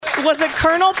Was it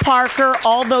Colonel Parker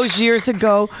all those years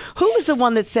ago? Who was the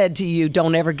one that said to you,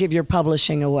 "Don't ever give your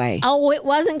publishing away"? Oh, it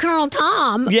wasn't Colonel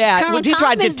Tom. Yeah, Colonel he Tom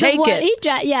tried to is the take one- it. He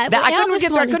tried, yeah. That,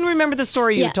 well, I couldn't remember the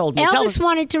story you told me. Tell us. Elvis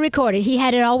wanted to record it. He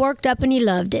had it all worked up and he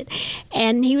loved it.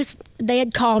 And they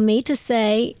had called me to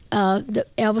say that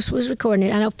Elvis was recording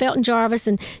it. I know Felton Jarvis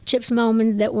and Chips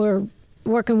Moman that were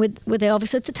working with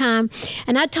Elvis at the time.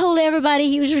 And I told everybody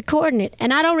he was recording it.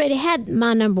 And I'd already had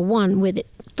my number one with it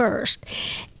first.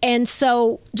 And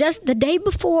so just the day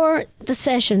before the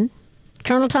session,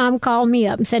 Colonel Tom called me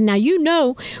up and said, "Now,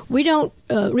 we don't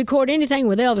record anything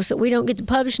with Elvis that we don't get the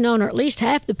publishing on, or at least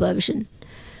half the publishing."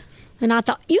 And I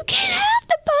thought, you can't have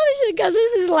the publishing because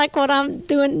this is like what I'm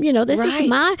doing. This is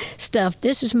my stuff.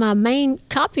 This is my main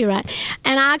copyright.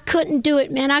 And I couldn't do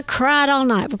it, man. I cried all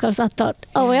night because I thought,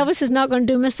 Elvis is not going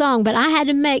to do my song. But I had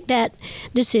to make that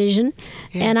decision.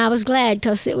 Yeah. And I was glad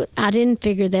because I didn't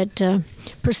figure that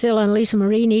Priscilla and Lisa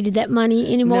Marie needed that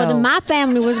money any more than my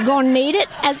family was going to need it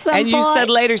at some point. And you said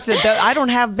later, I don't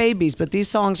have babies, but these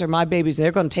songs are my babies.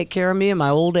 They're going to take care of me in my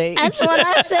old age. That's what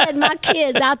I said, my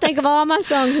kids. I think of all my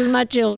songs as my children.